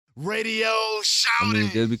Radio I shouting.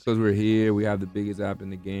 mean, just because we're here, we have the biggest app in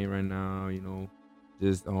the game right now, you know.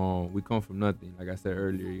 Just we come from nothing, like I said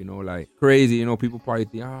earlier, you know, like crazy, you know, people probably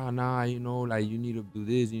think, nah, you know, like you need to do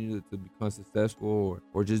this, you need to become successful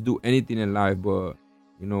or just do anything in life. But,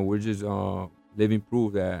 you know, we're just living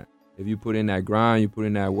proof that if you put in that grind, you put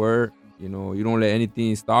in that work, you know, you don't let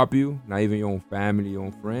anything stop you, not even your own family, your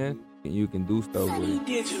own friends, and you can do stuff with it.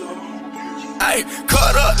 I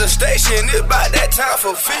cut up the station, it's about that time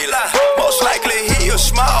for Fila. Most likely he a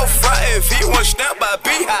small fry if he was stamped by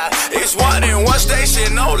Beehive. It's one in one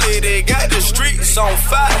station only, they got the streets on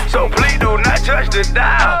fire. So please do not touch the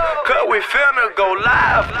dial, cause we finna go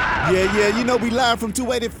live. Yeah, you know we live from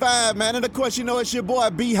 285, man. And of course, you know it's your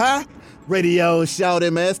boy B-High. Radio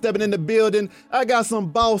shouting, man. Stepping in the building. I got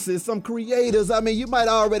some bosses, some creators. I mean, you might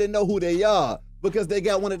already know who they are because they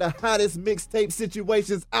got one of the hottest mixtape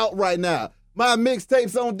situations out right now. My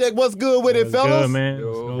mixtapes on deck. What's good with it, fellas? Good, man.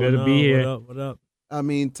 Yo. Good to be here. What up? I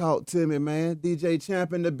mean, talk to me, man. DJ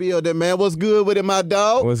Champ in the building, man. What's good with it, my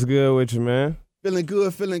dog? What's good with you, man? Feeling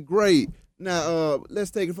good, feeling great. Now,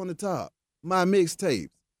 let's take it from the top. My mixtapes.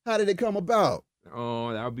 How did it come about?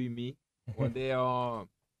 That'll be me. One day,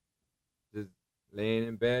 just laying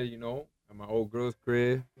in bed, you know, at my old girl's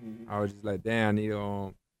crib. I was just like, damn, I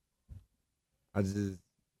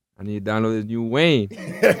need to download this new Wayne.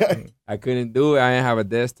 I couldn't do it. I didn't have a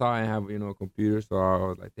desktop. I didn't have, you know, a computer. So I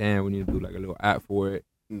was like, damn, we need to do like a little app for it.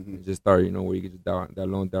 And just start, you know, where you can just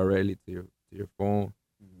download directly to your phone.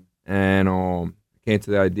 And I came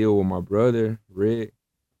to the idea with my brother, Rick.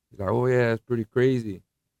 He's like, oh yeah, that's pretty crazy.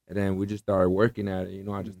 And then we just started working at it. You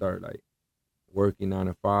know, I just started like working 9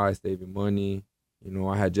 to 5, saving money. You know,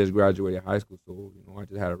 I had just graduated high school, so, you know, I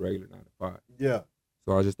just had a regular 9 to 5. Yeah.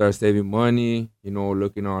 So I just started saving money, you know,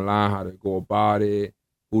 looking online how to go about it,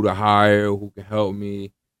 who to hire, who can help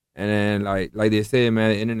me. And then, like they say,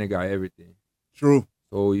 man, the internet got everything. True.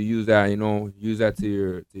 So you use that, you know,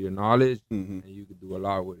 to your knowledge, and you can do a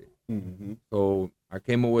lot with it. So I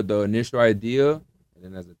came up with the initial idea, and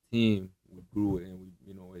then as a team, we grew it, and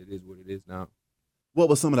you know, it is what it is now. What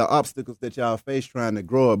were some of the obstacles that y'all faced trying to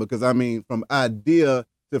grow it? Because, I mean, from idea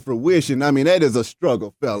to fruition, I mean, that is a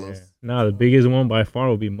struggle, fellas. Yeah. No, the biggest one by far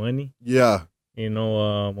will be money. Yeah. You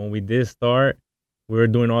know, when we did start, we were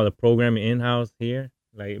doing all the programming in-house here.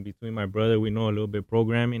 Like, between my brother, we know a little bit of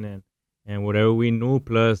programming and whatever we knew,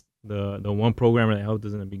 plus the one programmer that helped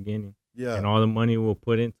us in the beginning. Yeah. And all the money we'll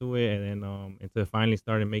put into it, and then until it finally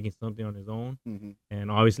started making something on his own. And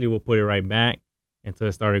obviously we'll put it right back until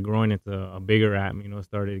it started growing into a bigger app. You know, it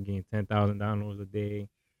started getting 10,000 downloads a day.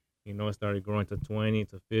 You know, it started growing to 20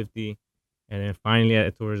 to 50. And then finally,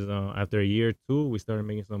 after a year or two, we started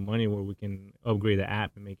making some money where we can upgrade the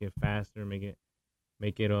app and make it faster, make it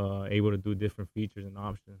able to do different features and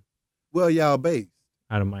options. Well, y'all based?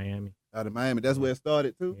 Out of Miami. Out of Miami. That's where it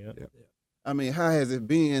started, too? Yeah. I mean, how has it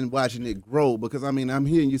been watching it grow? Because, I mean, I'm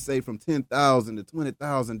hearing you say from 10,000 to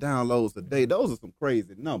 20,000 downloads a day. Those are some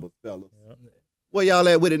crazy numbers, fellas. Yep. Where y'all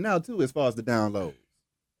at with it now, too, as far as the downloads?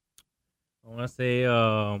 I want to say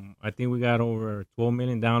I think we got over 12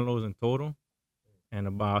 million downloads in total and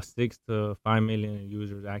about 6 to 5 million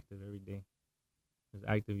users active every day. There's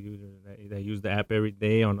active users that use the app every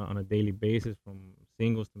day on a daily basis, from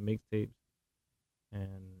singles to mixtapes. And,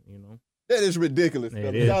 you know. That is ridiculous,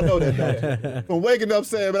 fellas. Is. Y'all know that, don't you? From waking up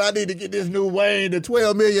saying, but I need to get this new Wayne to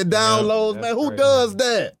 12 million downloads, man. Who does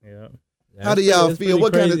that? Yeah. How do y'all feel?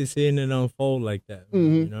 What crazy kind of seeing it unfold like that?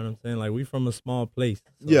 You know what I'm saying? Like, we from a small place.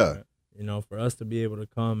 So, yeah. You know, for us to be able to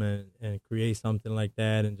come and create something like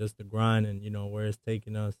that, and just the grind, and, you know, where it's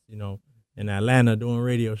taking us, you know, in Atlanta doing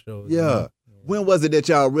radio shows. Yeah. You know? When was it that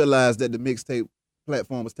y'all realized that the mixtape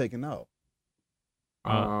platform was taking off?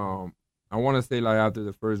 I want to say like after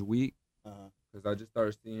the first week, because I just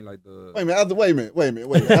started seeing like the. Wait a minute.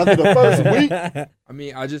 After the first week? I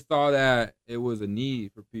mean, I just saw that it was a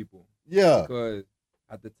need for people. Yeah. Because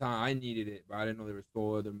at the time I needed it, but I didn't know there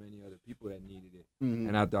were many other people that needed it.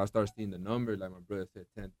 And after I started seeing the numbers, like my brother said,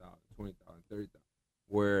 10,000, 20,000, 30,000,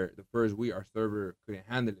 where the first week our server couldn't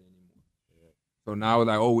handle it anymore. So now it's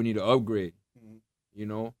like, oh, we need to upgrade, you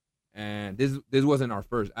know? And this wasn't our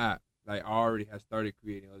first app. Like, I already had started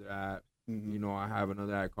creating other apps. You know, I have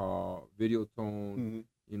another app called Video Tone,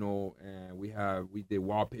 you know, and we did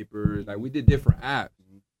wallpapers. Like, we did different apps.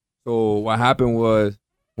 So what happened was,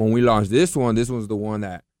 when we launched this was the one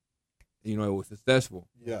that, you know, it was successful.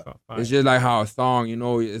 Yeah. It's just like how a song, you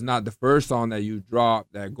know, it's not the first song that you drop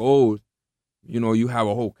that goes. You know, you have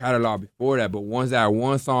a whole catalog before that, but once that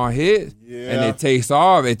one song hits and it takes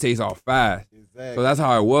off fast. Exactly. So that's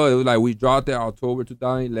how it was. It was like we dropped it October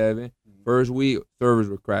 2011. First week, servers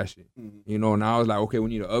were crashing. You know, and I was like, okay, we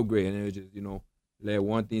need to upgrade. And it was just, you know, led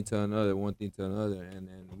one thing to another, and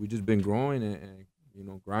we just been growing and you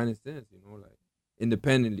know, grinding since, you know, like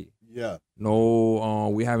independently. Yeah. No,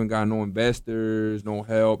 we haven't got no investors, no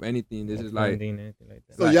help, anything. This is like, anything like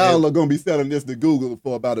that. So y'all are gonna be selling this to Google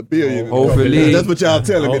for about $1 billion. Hopefully. That's what y'all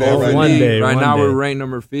telling me that right One now. day. Right now we're ranked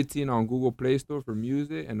number 15 on Google Play Store for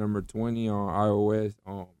music and number 20 on iOS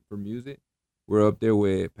for music. We're up there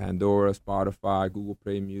with Pandora, Spotify, Google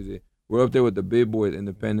Play Music. We're up there with the big boys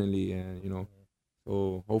independently, and you know,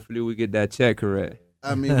 so hopefully we get that check correct.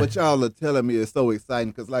 I mean, what y'all are telling me is so exciting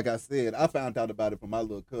because, like I said, I found out about it from my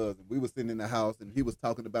little cousin. We were sitting in the house and he was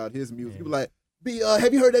talking about his music. He was like,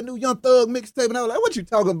 have you heard that new Young Thug mixtape? And I was like, what you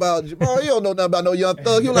talking about, Jamal? You don't know nothing about no Young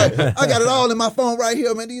Thug. He was like, I got it all in my phone right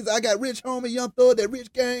here, man. I got Rich Homie, Young Thug, that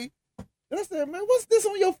Rich Gang. And I said, man, what's this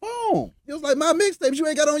on your phone? He was like, my mixtapes you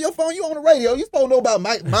ain't got on your phone. You on the radio. You supposed to know about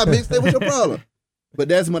my mixtape. What's your problem? But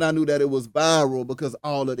that's when I knew that it was viral because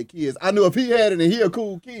all of the kids. I knew if he had it and he a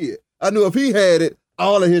cool kid. I knew if he had it,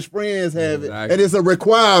 all of his friends have it. And it's a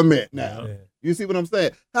requirement now. Yeah. You see what I'm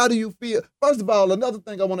saying? How do you feel? First of all, another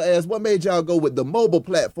thing I want to ask, what made y'all go with the mobile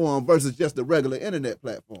platform versus just the regular internet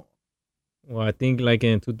platform? Well, I think like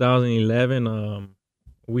in 2011,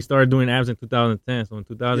 we started doing apps in 2010. So in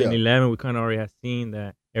 2011, we kind of already had seen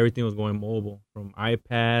that everything was going mobile, from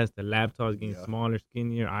iPads to laptops getting smaller,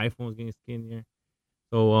 skinnier, iPhones getting skinnier.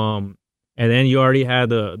 So, and then you already had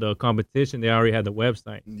the competition. They already had the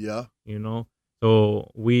website. Yeah. You know? So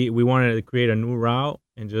we wanted to create a new route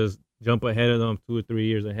and just jump ahead of them 2 or 3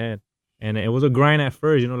 years ahead. And it was a grind at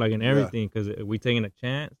first, you know, like in everything, because we taking a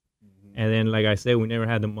chance. And then, like I said, we never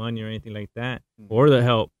had the money or anything like that or the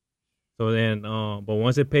help. So then, but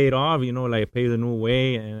once it paid off, you know, like it paved a new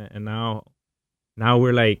way. And now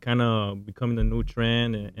we're like kind of becoming the new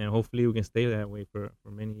trend. And hopefully we can stay that way for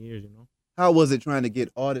many years, you know. How was it trying to get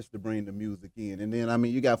artists to bring the music in? And then, I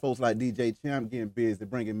mean, you got folks like DJ Champ getting busy,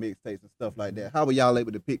 bringing mixtapes and stuff like that. How were y'all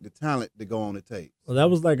able to pick the talent to go on the tape? Well, that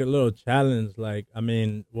was like a little challenge. Like, I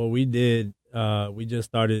mean, what we did, we just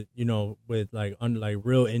started, you know, with like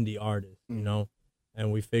real indie artists, you know,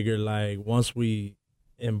 and we figured like once we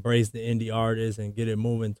embrace the indie artists and get it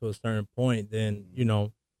moving to a certain point, then, you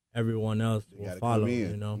know, everyone else will follow,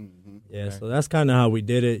 you know. Yeah, so that's kind of how we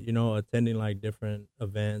did it, you know, attending like different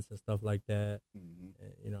events and stuff like that.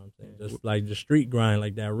 You know what I'm saying? Just like the street grind,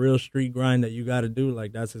 like that real street grind that you got to do,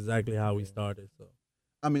 like that's exactly how we started. So,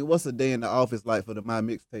 I mean, what's a day in the office like for the My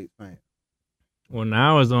Mixtape fans? Well,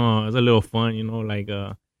 now it's a little fun, you know, like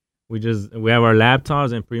we have our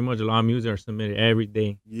laptops and pretty much a lot of music are submitted every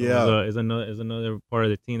day. Yeah. So it's another part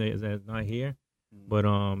of the team that's not here. But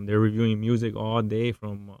they're reviewing music all day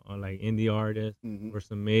from like indie artists. We're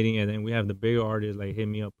submitting, and then we have the bigger artists like hit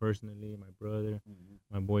me up personally, my brother,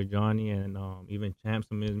 my boy Johnny, and even Champ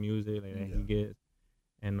submits music like that he gets.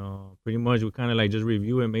 And pretty much we kind of like just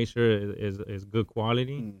review it, make sure it's good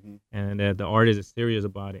quality, and that the artist is serious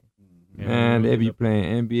about it. Man, they be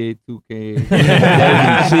playing NBA 2K. They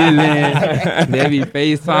be chilling. They be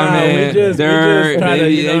FaceTiming.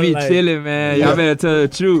 They be chilling, man. Y'all better tell the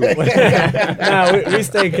truth. We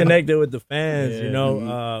stay connected with the fans, you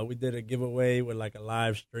know. We did a giveaway with like a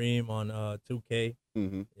live stream on 2K,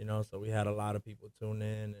 you know, so we had a lot of people tune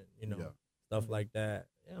in and, you know, stuff like that.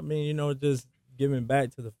 I mean, you know, just giving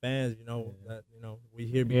back to the fans, you know, that, you know, we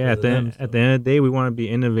here because of them. At the end of the day, we want to be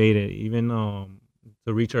innovative, even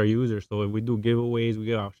to reach our users. So if we do giveaways, we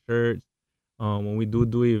give out shirts. When we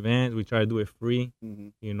do events, we try to do it free.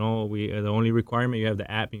 You know, the only requirement, you have the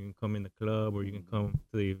app. You can come in the club or you can come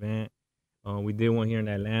to the event. We did one here in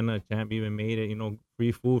Atlanta. Champ even made it. You know,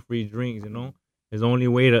 free food, free drinks. You know, it's the only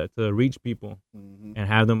way to reach people and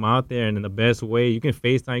have them out there. And in the best way, you can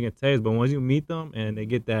FaceTime, you can text, but once you meet them and they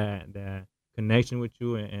get that connection with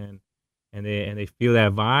you and they feel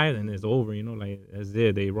that vibe, and it's over. You know, like that's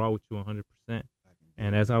it. They rock with you 100%.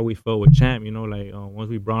 And that's how we felt with Champ, you know, like once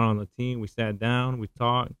we brought on the team, we sat down, we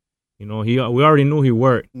talked, you know, we already knew he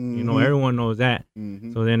worked, you know, everyone knows that.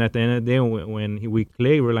 So then at the end of the day, when we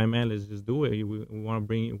clicked, we're like, man, let's just do it. We want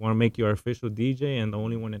to make you our official DJ and the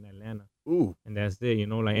only one in Atlanta. Ooh. And that's it, you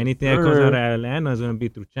know, like anything that comes out of Atlanta is going to be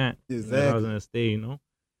through Champ. Exactly. That's how it's going to stay, you know.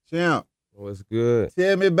 Champ. What's good?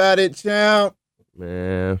 Tell me about it, Champ.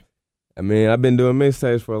 Man, I mean, I've been doing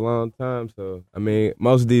mixtapes for a long time, so, I mean,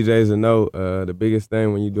 most DJs will know the biggest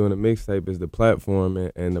thing when you're doing a mixtape is the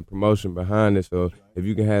platform and the promotion behind it, so if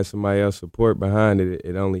you can have somebody else support behind it,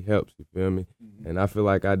 it only helps, you feel me? And I feel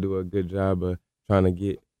like I do a good job of trying to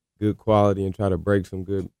get good quality and try to break some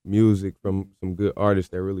good music from some good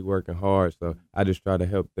artists that are really working hard, so I just try to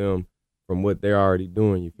help them from what they're already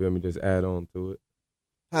doing, you feel me, just add on to it.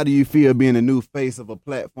 how do you feel being a new face of a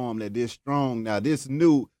platform that is strong now? This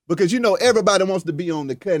new, because everybody wants to be on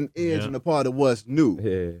the cutting edge and a part of what's new.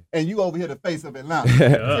 Yeah. And you over here the face of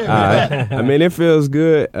Atlanta. I mean, it feels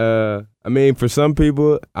good. I mean, for some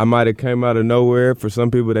people, I might have came out of nowhere. For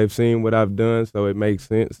some people, they've seen what I've done, so it makes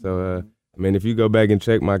sense. So, I mean, if you go back and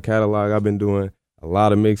check my catalog, I've been doing a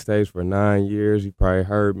lot of mixtapes for 9 years. You probably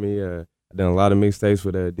heard me. I've done a lot of mixtapes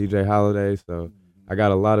with DJ Holiday, so I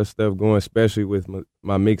got a lot of stuff going, especially with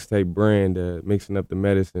my mixtape brand, Mixing Up the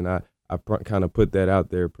Medicine. I kind of put that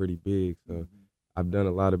out there pretty big, so I've done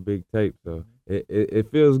a lot of big tapes. So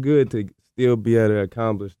it feels good to still be able to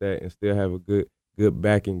accomplish that and still have a good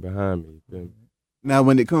backing behind me. You feel me? Now,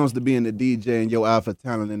 when it comes to being a DJ and your alpha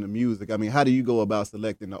talent in the music, I mean, how do you go about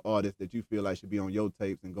selecting the artists that you feel like should be on your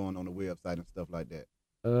tapes and going on the website and stuff like that?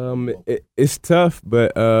 It's tough,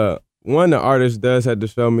 but one, the artist does have to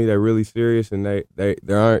show me they're really serious and they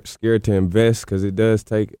aren't scared to invest, because it does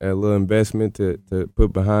take a little investment to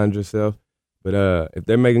put behind yourself. But if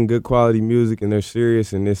they're making good quality music and they're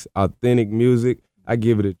serious and it's authentic music, I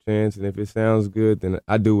give it a chance. And if it sounds good, then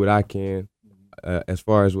I do what I can as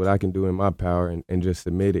far as what I can do in my power and just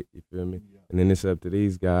submit it, you feel me? And then it's up to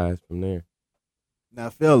these guys from there. Now,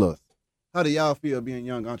 fellas, how do y'all feel being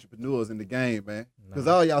young entrepreneurs in the game, man? Because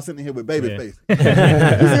all y'all sitting here with baby face. You see what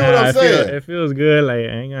I'm saying? It feels good. Like,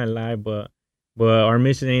 I ain't gonna lie, but our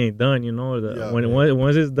mission ain't done.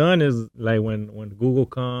 Once it's done is like when Google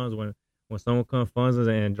comes, when someone comes funds us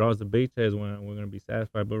and draws the big checks, when we're gonna be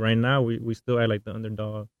satisfied. But right now we still act like the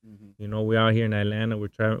underdog. We out here in Atlanta.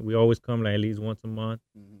 We always come like at least once a month,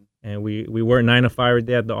 and we work 9 to 5 every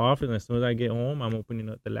day at the office. And as soon as I get home, I'm opening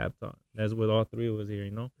up the laptop. That's with all three of us here,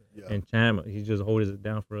 Yeah. And Cham, he just holds it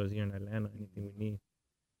down for us here in Atlanta. Anything we need.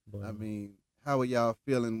 But, I mean, how are y'all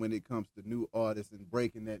feeling when it comes to new artists and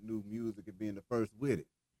breaking that new music and being the first with it?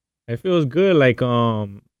 It feels good. Like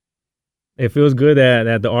it feels good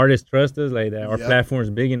that the artists trust us. Like that our platform is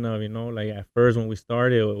big enough. Like at first when we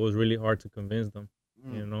started, it was really hard to convince them.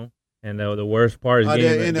 And the worst part is are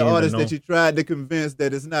there any artists that you tried to convince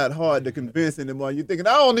that it's not hard to convince anymore? You're thinking,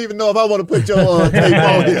 I don't even know if I want to put your tape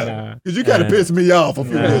on here because you kind of pissed me off a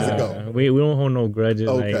few years ago. We don't hold no grudges.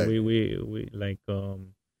 Okay. Like we like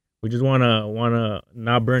we just wanna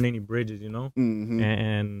not burn any bridges,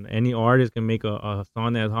 And any artist can make a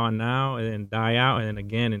song that's hot now and then die out, and then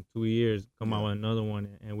again in 2 years come out with another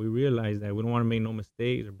one. And we realize that we don't want to make no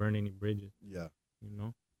mistakes or burn any bridges. Yeah.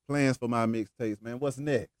 Plans for My Mixtapes, man. What's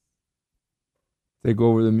next? Take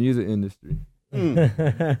over the music industry.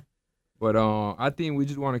 But I think we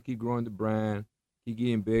just want to keep growing the brand, keep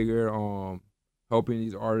getting bigger, helping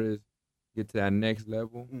these artists get to that next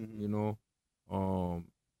level,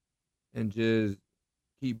 and just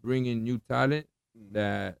keep bringing new talent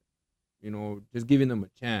that, just giving them a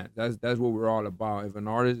chance. That's what we're all about. If an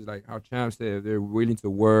artist, like how Champ said, if they're willing to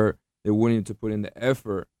work, they're willing to put in the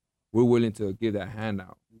effort, we're willing to give that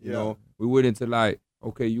handout. We're willing to like,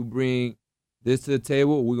 okay, you bring this to the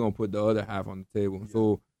table, we're going to put the other half on the table. Yeah.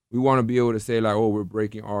 So we want to be able to say like, oh, we're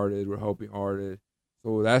breaking artists, we're helping artists.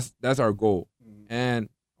 So that's our goal. And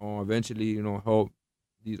eventually, help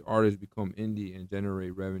these artists become indie and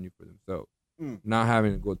generate revenue for themselves. Not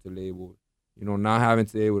having to go to labels, not having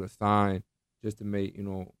to be able to sign just to make,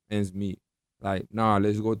 ends meet. Like, nah,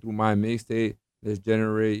 let's go through My Mixtape, let's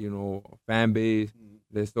generate, a fan base,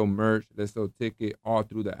 let's sell merch, let's sell ticket all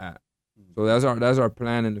through the app. So that's our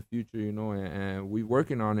plan in the future, and we're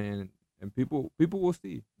working on it, and people will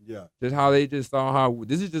see. Yeah. Just how they just saw how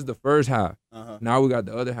this is just the first half. Now we got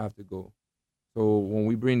the other half to go. So when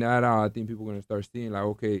we bring that out, I think people are gonna start seeing like,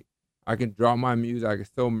 okay, I can drop my music, I can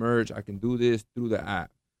sell merch, I can do this through the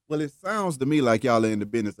app. Well, it sounds to me like y'all are in the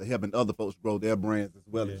business of helping other folks grow their brands as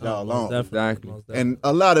well as y'all on. Exactly. And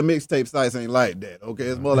a lot of mixtape sites ain't like that, okay?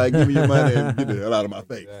 It's more like giving you money and get the hell out of my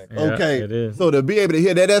face. Exactly. Okay, it is. So to be able to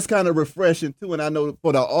hear that, that's kind of refreshing too. And I know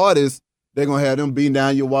for the artists, they're going to have them beating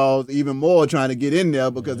down your walls even more trying to get in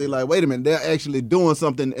there because they're like, wait a minute, they're actually doing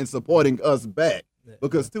something and supporting us back.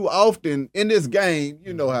 Because too often in this game,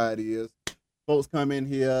 you know how it is. Folks come in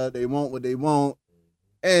here, they want what they want.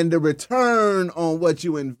 And the return on what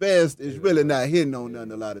you invest is really not hitting on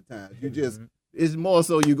nothing a lot of times. You just, it's more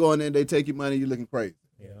so you go in there and they take your money, you're looking crazy.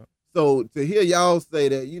 Yeah. So to hear y'all say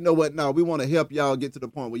that, you know what, no, we want to help y'all get to the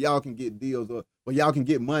point where y'all can get deals or where y'all can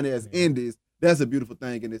get money as indies, that's a beautiful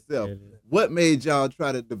thing in itself. What made y'all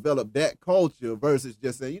try to develop that culture versus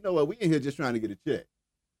just saying, you know what, we in here just trying to get a check?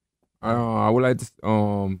 I would like to,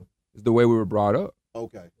 it's the way we were brought up.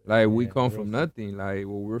 Okay. Like we come from nothing. Like where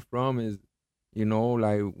we're from is,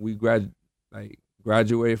 like we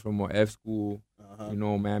graduated from a F school,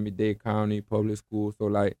 Miami-Dade County public school. So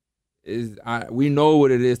like we know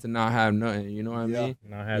what it is to not have nothing. You know what I mean?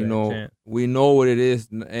 Not having a chance. We know what it is.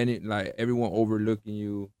 Like everyone overlooking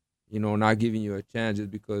you. You know, not giving you a chance just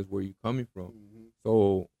because where you coming from. Mm-hmm.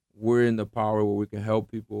 So we're in the power where we can help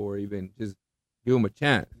people or even just give them a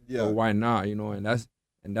chance. Yeah. So why not? You know, and that's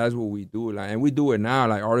what we do. Like, and we do it now.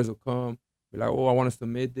 Like artists will come, be like, oh, I want to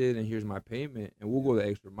submit this, and here's my payment, and we'll go the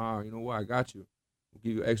extra mile. You know what? I got you. We'll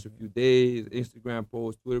give you extra few days, Instagram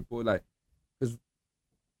posts, Twitter posts, like, because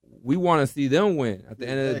we want to see them win. At the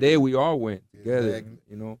end of the day, we all win together.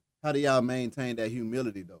 You know. How do y'all maintain that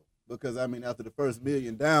humility though? Because, I mean, after the first 1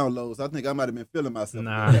 million downloads, I think I might have been feeling myself.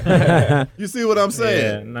 Nah. You see what I'm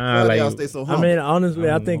saying? Yeah, nah. Like, y'all stay so humble? I mean, honestly,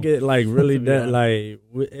 I think it, like, really,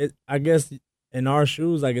 I guess in our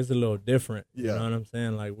shoes, like, it's a little different. You know what I'm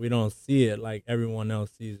saying? Like, we don't see it like everyone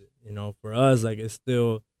else sees it. You know, for us, like, it's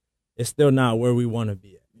still not where we want to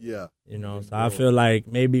be at. Yeah. You know, so I feel like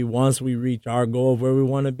maybe once we reach our goal of where we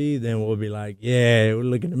want to be, then we'll be like, yeah, we'll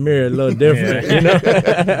look in the mirror a little different, you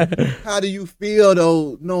know? How do you feel,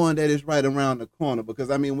 though, knowing that it's right around the corner? Because,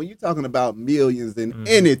 I mean, when you're talking about millions in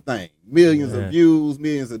anything, millions of views,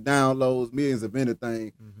 millions of downloads, millions of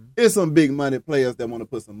anything, it's some big money players that want to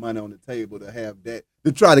put some money on the table to have that,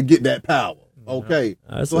 to try to get that power, okay?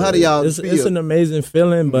 So how do y'all feel? It's an amazing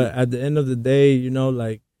feeling, but at the end of the day, you know,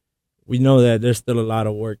 like, we know that there's still a lot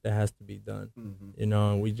of work that has to be done, you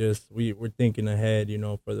know, and we're thinking ahead, you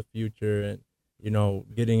know, for the future and, you know,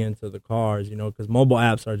 getting into the cars, you know, because mobile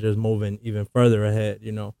apps are just moving even further ahead,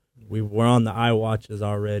 you know. We're on the iWatches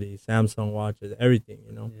already, Samsung watches, everything,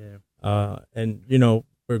 you know. Yeah. And, you know,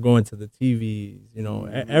 we're going to the TVs, you know,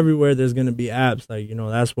 everywhere there's going to be apps, like, you know,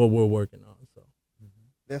 that's what we're working on.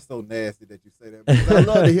 That's so nasty that you say that. Because I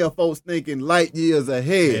love to hear folks thinking light years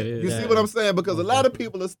ahead. You see what I'm saying? Because a lot of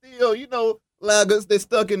people are still, you know, laggers. They're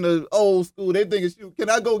stuck in the old school. They thinking, shoot, can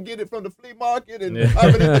I go get it from the flea market and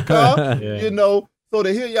have it in the car? You know, so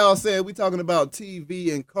to hear y'all saying we talking about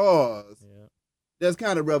TV and cars, that's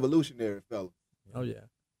kind of revolutionary, fellas. Oh, yeah.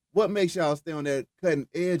 What makes y'all stay on that cutting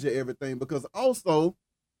edge of everything? Because also,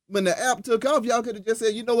 when the app took off, y'all could have just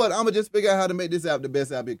said, you know what, I'm going to just figure out how to make this app the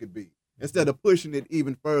best app it could be, instead of pushing it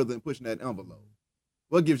even further and pushing that envelope.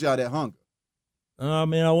 What gives y'all that hunger? I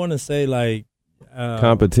mean, I want to say, like...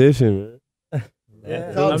 competition,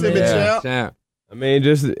 man. Talk to me, champ. I mean,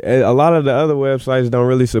 just a lot of the other websites don't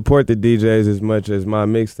really support the DJs as much as My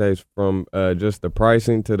Mixtapes, from just the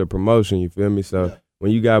pricing to the promotion, you feel me? So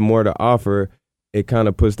when you got more to offer, it kind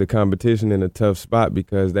of puts the competition in a tough spot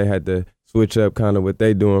because they had to switch up kind of what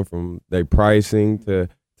they doing from their pricing to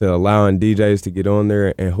allowing DJs to get on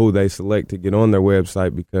there and who they select to get on their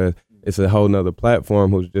website, because it's a whole nother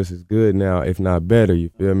platform who's just as good now, if not better, you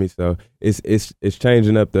feel me? So it's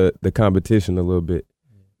changing up the competition a little bit.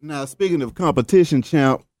 Now, speaking of competition,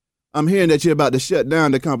 champ, I'm hearing that you're about to shut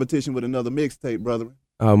down the competition with another mixtape, brother.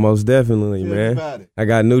 Oh, most definitely, man. I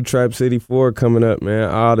got new Trap City 4 coming up, man.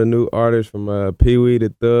 All the new artists from Pee Wee to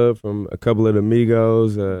Thug, from a couple of the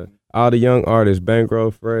Migos, all the young artists, Bankroll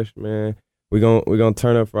Fresh, man. We gonna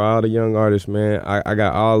turn up for all the young artists, man. I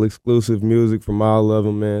got all exclusive music from all of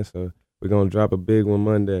them, man. So we're gonna drop a big one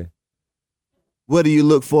Monday. What do you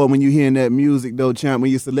look for when you hearing that music, though, champ?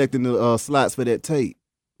 When you're selecting the slots for that tape?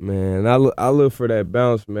 Man, I look for that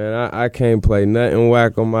bounce, man. I can't play nothing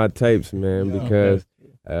whack on my tapes, man, because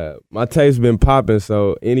my tapes been popping.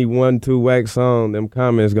 So any 1-2 whack song, them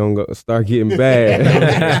comments gonna start getting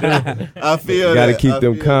bad. I feel gotta keep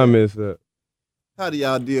them comments up. How do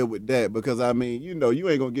y'all deal with that? Because, I mean, you know, you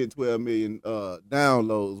ain't going to get 12 million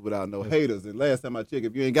downloads without no haters. And last time I checked,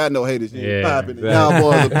 if you ain't got no haters, you ain't popping. And y'all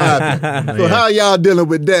boys are popping. So how y'all dealing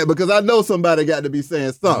with that? Because I know somebody got to be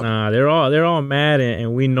saying something. Nah, they're all mad,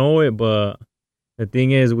 and we know it. But the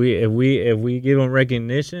thing is, if we give them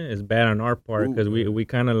recognition, it's bad on our part, because we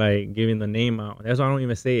kind of like giving the name out. That's why I don't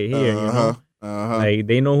even say it here. You know? Like,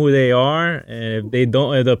 they know who they are, and if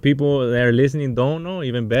the people that are listening don't know,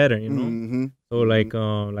 even better, you know. So like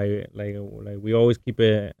we always keep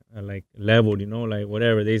it like leveled, you know, like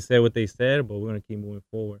whatever they said, what they said, but we're gonna keep moving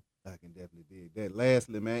forward. I can definitely dig that.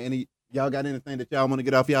 Lastly, man, y'all got anything that y'all want to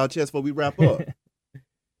get off y'all chest before we wrap up?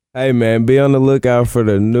 Hey, man, be on the lookout for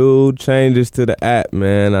the new changes to the app,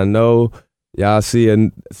 man. I know y'all see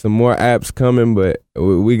some more apps coming, but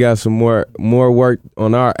we got some more work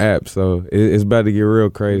on our app, so it's about to get real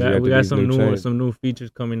crazy. We got some new features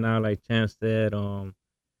coming out, like Champ said.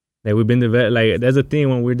 That we've been developing. Like, that's a thing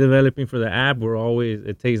when we're developing for the app.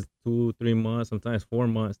 It takes 2-3 months, sometimes 4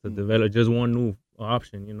 months to develop just one new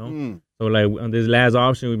option, you know. So like on this last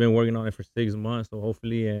option, we've been working on it for 6 months. So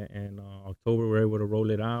hopefully in October we're able to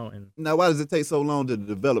roll it out. And now, why does it take so long to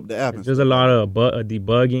develop the app? it's just a lot of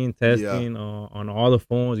debugging, testing on all the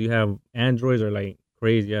phones. You have Androids are like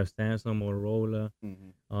crazy. You have Samsung, Motorola,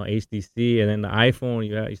 HTC, and then the iPhone.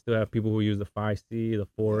 You still have people who use the 5C, the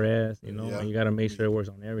 4S. You know, and you got to make sure it works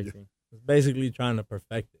on everything. It's basically trying to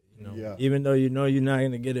perfect it. You know, even though you know you're not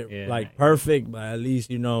gonna get it like perfect, but at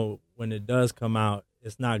least you know when it does come out,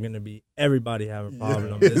 it's not gonna be everybody having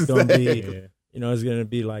problems. It's gonna be, you know, it's gonna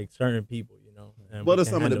be like certain people. You know. And what are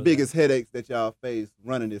some of the biggest headaches that y'all face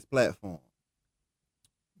running this platform?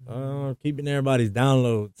 Keeping everybody's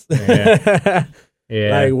downloads.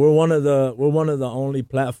 Yeah. Like we're one of the only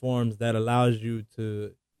platforms that allows you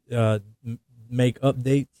to make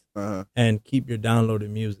updates and keep your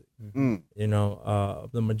downloaded music. You know,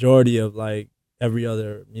 the majority of like every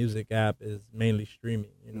other music app is mainly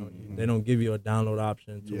streaming. You know, they don't give you a download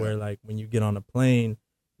option to where like when you get on a plane,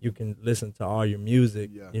 you can listen to all your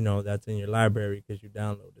music. You know, that's in your library because you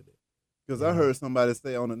downloaded it. Because I heard somebody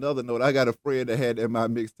say on another note, I got a friend that had that My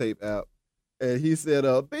Mixtape app. And he said,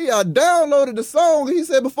 B, I downloaded the song. He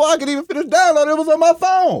said, before I could even finish downloading, it was on my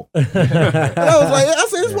phone. And I was like, I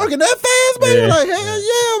said, it's working that fast, man. Like, hell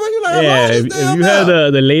yeah, man. You're like, if you have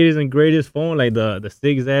the latest and greatest phone, like the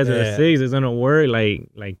 6S or the 6, it's gonna work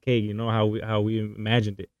like cake. You know how we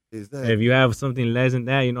imagined it. Exactly. If you have something less than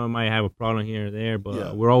that, you know, it might have a problem here or there.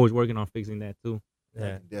 But we're always working on fixing that too.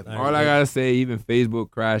 Yeah, definitely. All I gotta say, even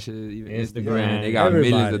Facebook crashes, even Instagram, they got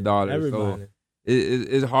millions of dollars. So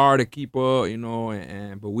it's hard to keep up, you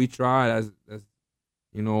know, but we try. That's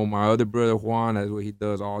you know, my other brother Juan, that's what he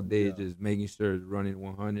does all day, just making sure it's running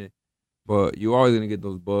 100. But you're always gonna get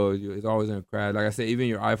those bugs. It's always gonna crash. Like I said, even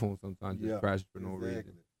your iPhone sometimes just crashes for no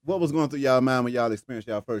reason. What was going through y'all mind when y'all experienced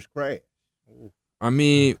y'all first crash? I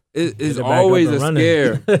mean, it's always a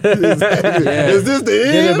scare. Is this the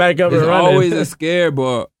end? Get it back up and running. It's always a scare,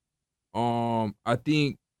 but I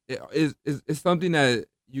think it's something that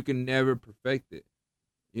you can never perfect it.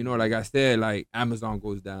 You know, like I said, like Amazon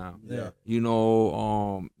goes down. Yeah. You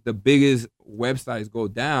know, the biggest websites go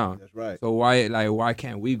down. That's right. So why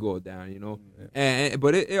can't we go down? You know,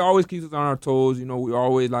 but it always keeps us on our toes. You know, we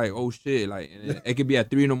always like, oh shit, like and it could be at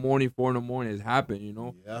 3 a.m, 4 a.m. It's happened. You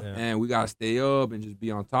know, and we gotta stay up and just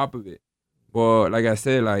be on top of it. But like I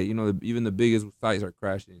said, like you know, even the biggest sites are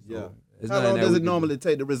crashing. So How long does it normally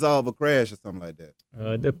take to resolve a crash or something like that?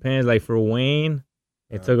 It depends. Like for Wayne,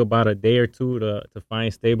 it took about a day or two to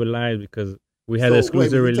find stabilize because we had the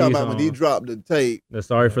exclusive release. Talking about when he dropped the tape. The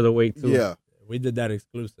Sorry for the Wait too. Yeah, we did that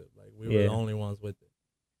exclusive. Like we were the only ones with it.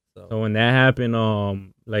 So when that happened, all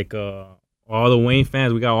the Wayne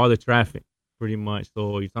fans, we got all the traffic pretty much.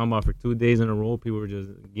 So you're talking about for 2 days in a row, people were just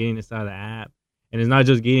getting inside the app. And it's not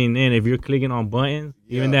just getting in. If you're clicking on buttons,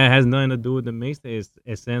 even that has nothing to do with the mixtape,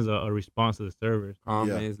 it sends a response to the servers.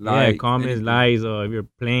 Comments, likes. Comments, likes, if you're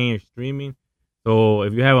playing or streaming. So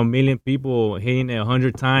if you have 1 million people hitting it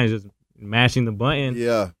 100 times, just mashing the button,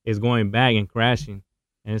 it's going back and crashing.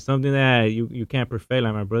 And it's something that you can't perfect,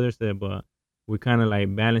 like my brother said, but we kind of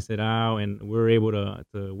like balance it out, and we're able to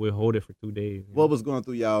hold it for 2 days. What was going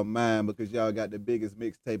through y'all mind because y'all got the biggest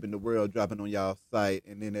mixtape in the world dropping on y'all site,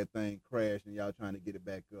 and then that thing crashed, and y'all trying to get it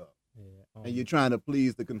back up? And you're trying to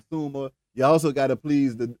please the consumer. You also got to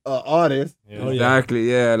please the artist.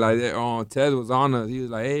 Exactly, Like Ted was on us. He was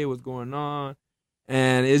like, "Hey, what's going on?"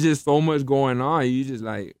 And it's just so much going on. You just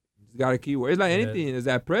like got to keep working. It's like anything. It's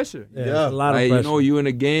that pressure. A lot of like, pressure. You know, you in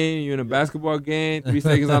a game, you in a basketball game, 3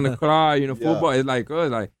 seconds on the clock, you in a football. It's like us.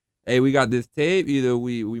 Like, hey, we got this tape. Either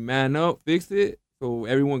we man up, fix it, so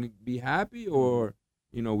everyone can be happy, or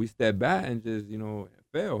you know, we step back and just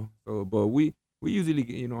fail. So, but we usually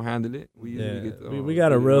handle it. We usually get to, we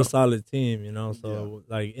got a real solid team, So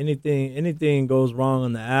like anything goes wrong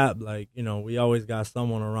on the app, like we always got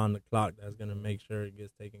someone around the clock that's gonna make sure it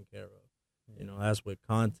gets taken care of. That's with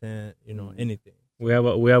content, anything. We have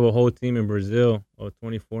a whole team in Brazil of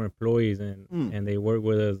 24 employees, and they work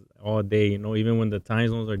with us all day. Even when the time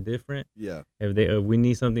zones are different. Yeah. If we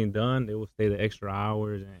need something done, they will stay the extra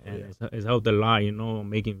hours, and it's helped a lot.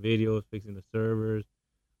 Making videos, fixing the servers,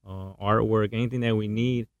 artwork, anything that we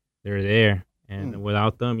need, they're there. And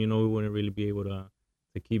without them, we wouldn't really be able to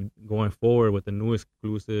keep going forward with the new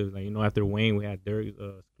exclusives. Like after Wayne, we had Dirk's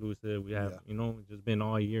exclusive. We have just been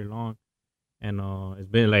all year long. And it's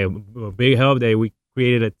been like a big help that we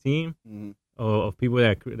created a team of people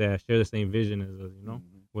that share the same vision as us.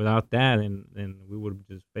 Without that, then we would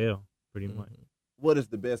just fail pretty much. What is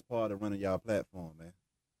the best part of running y'all platform,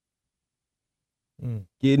 man?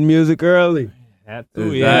 Getting music early. Had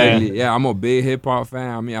to, Exactly. Yeah, I'm a big hip hop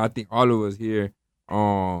fan. I mean, I think all of us here,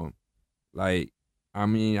 like, I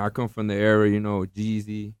mean, I come from the era, you know,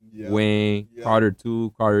 Jeezy, Wayne, Carter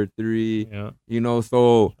 2, Carter 3, you know,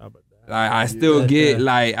 so like I still get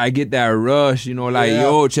like I get that rush, you know, like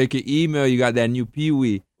yo, check your email, you got that new Pee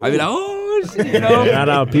Wee. I be like, oh shit, you know, shout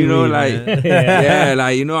out Pee Wee, you know, like man.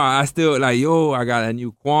 like you know, I still like yo, I got a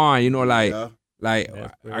new Quan, you know, like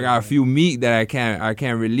I got a few meat that I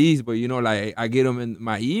can't release, but you know, like I get them in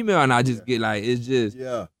my email and I just get like it's just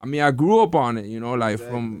I mean, I grew up on it, you know, like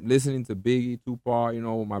from listening to Biggie, Tupac, you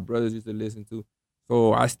know, what my brothers used to listen to,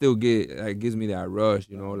 so I still get it gives me that rush,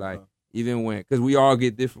 you know, like. Even when, because we all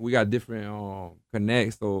get different, we got different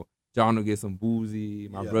connects. So John will get some boozy.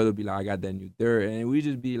 My brother be like, I got that new dirt. And we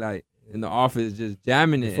just be like in the office just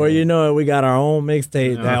jamming it. Before you know it, we got our own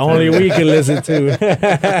mixtape that only we can listen to.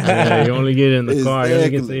 Yeah, you only get it in the car. You only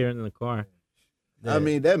get to hear it in the car. I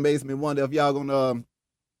mean, that makes me wonder if y'all gonna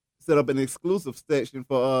set up an exclusive section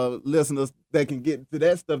for listeners that can get to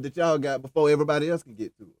that stuff that y'all got before everybody else can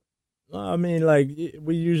get to it. I mean, like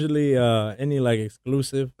we usually any like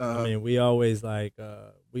exclusive. I mean, we always like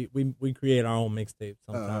we create our own mixtape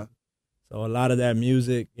sometimes. So a lot of that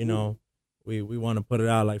music, you know, we want to put it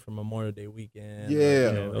out like for Memorial Day weekend. Yeah.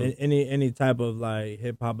 Or, you know, any type of like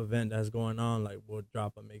hip hop event that's going on, like we'll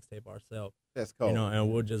drop a mixtape ourselves. That's cool. You know,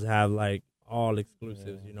 and we'll just have like all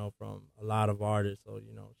exclusives, you know, from a lot of artists. So,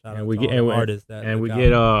 you know, shout out to all the artists that and we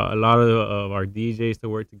get a lot of our DJs to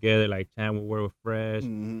work together. Like Chan will work with Fresh.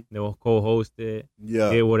 They will co-host it.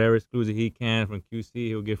 Get whatever exclusive he can from QC.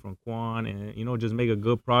 He'll get from Quan, and you know, just make a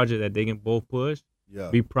good project that they can both push.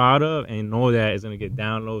 Be proud of, and know that it's gonna get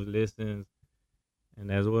downloads, listens, and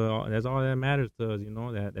that's all that matters to us. You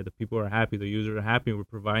know, that the people are happy, the users are happy, and we're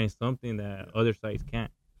providing something that other sites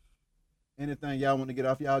can't. Anything y'all want to get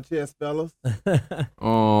off y'all chest, fellas?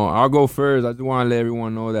 I'll go first. I just want to let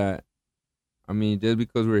everyone know that, I mean, just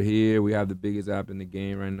because we're here, we have the biggest app in the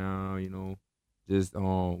game right now, you know, just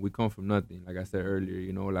we come from nothing. Like I said earlier,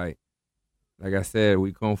 you know, like I said,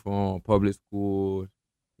 we come from public school,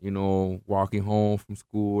 you know, walking home from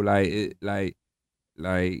school, like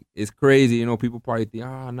it's crazy, you know. People probably think,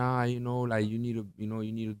 nah, you know, like you need to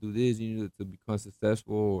do this, you need to become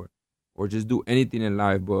successful or just do anything in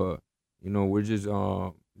life, but you know, we're just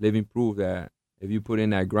living proof that if you put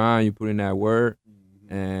in that grind, you put in that work,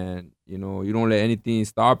 and you know, you don't let anything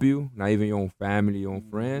stop you, not even your own family, your own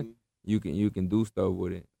friend, you can do stuff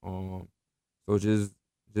with it. So just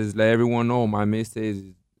let everyone know my mixtape is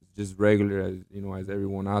just regular as, you know, as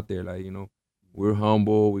everyone out there. Like, you know, we're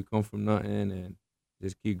humble, we come from nothing, and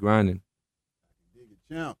just keep grinding.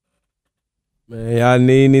 Man, y'all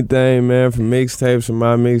need anything, man, from mixtapes, from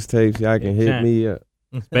my mixtapes, y'all can hit me up.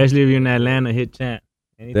 Especially if you're in Atlanta, hit Chant.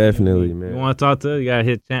 Definitely, man. You want to talk to us, you got to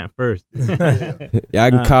hit Chant first. Y'all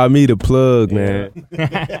can call me the plug, man.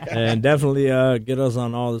 And definitely get us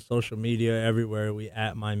on all the social media everywhere. We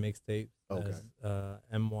at My Mixtapez. Okay.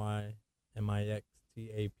 MyMixtapez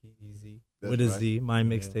with a Z. My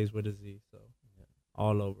Mixtapez with a Z. So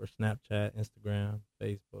all over Snapchat, Instagram,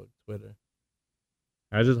 Facebook, Twitter.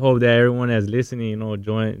 I just hope that everyone that's listening, you know,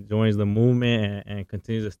 joins the movement and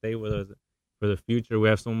continues to stay with us for the future. We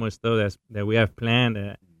have so much stuff that we have planned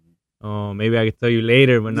that maybe I could tell you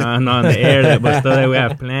later, but not on the air. But stuff that we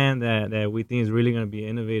have planned that we think is really going to be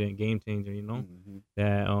innovative and game changer. You know,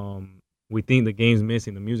 that we think the game's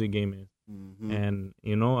missing, the music game is, and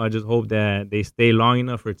you know, I just hope that they stay long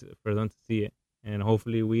enough for them to see it, and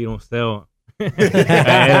hopefully we don't sell at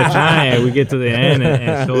a time. We get to the end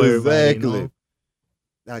and show everybody. You know?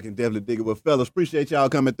 I can definitely dig it. Well, fellas, appreciate y'all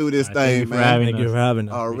coming through this thing, man. Thank you for having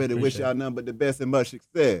us. Already wish y'all nothing but the best and much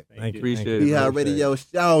success. Thank you. Appreciate it. Be High Radio,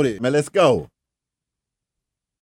 shout it. Man, let's go.